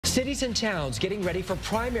Cities and towns getting ready for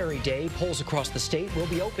primary day. Polls across the state will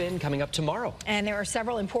be open coming up tomorrow. And there are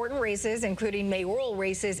several important races, including mayoral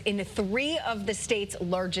races in 3 of the state's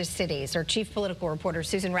largest cities. Our chief political reporter,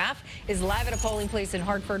 Susan Raff, is live at a polling place in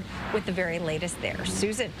Hartford with the very latest there.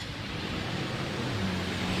 Susan.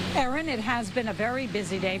 Erin, it has been a very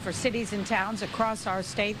busy day for cities and towns across our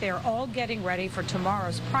state. They're all getting ready for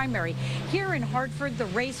tomorrow's primary. Here in Hartford, the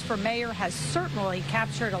race for mayor has certainly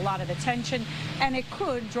captured a lot of attention, and it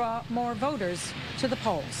could draw more voters to the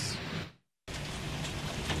polls.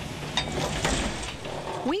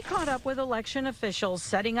 We caught up with election officials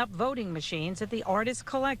setting up voting machines at the Artist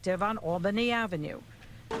Collective on Albany Avenue.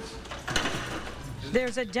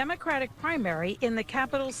 There's a Democratic primary in the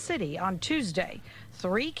capital city on Tuesday.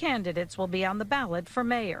 3 candidates will be on the ballot for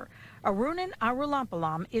mayor. Arunan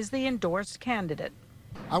Arulampalam is the endorsed candidate.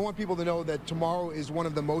 I want people to know that tomorrow is one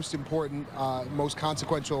of the most important, most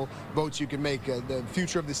consequential votes you can make. The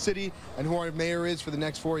future of the city and who our mayor is for the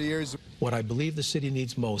next 4 years. What I believe the city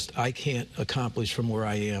needs most, I can't accomplish from where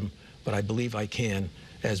I am, but I believe I can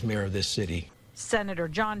as mayor of this city. Senator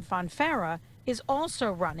John Fonfara is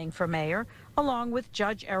also running for mayor, along with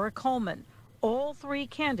Judge Eric Coleman. All 3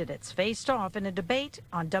 candidates faced off in a debate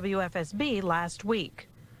on WFSB last week.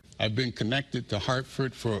 I've been connected to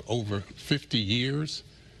Hartford for over 50 years.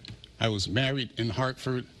 I was married in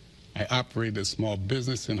Hartford. I operate a small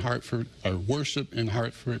business in Hartford. I worship in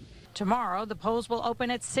Hartford. Tomorrow, the polls will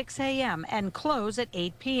open at 6 a.m. and close at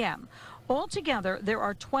 8 p.m. Altogether, there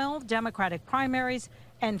are 12 Democratic primaries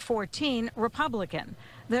and 14 Republican.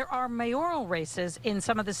 There are mayoral races in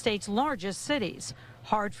some of the state's largest cities,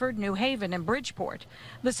 Hartford, New Haven, and Bridgeport.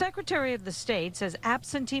 The Secretary of the State says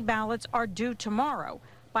absentee ballots are due tomorrow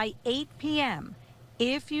by 8 p.m.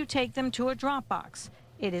 if you take them to a drop box.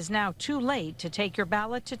 It is now too late to take your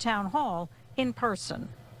ballot to Town Hall in person.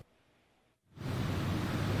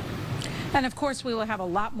 And of course, we will have a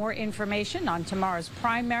lot more information on tomorrow's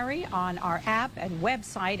primary on our app and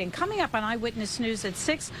website. And coming up on Eyewitness News at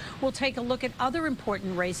 6, we'll take a look at other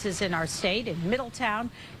important races in our state, in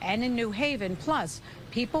Middletown and in New Haven. Plus,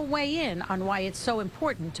 people weigh in on why it's so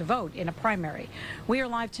important to vote in a primary. We are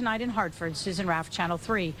live tonight in Hartford. Susan Raff, Channel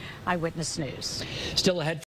 3 Eyewitness News. Still ahead.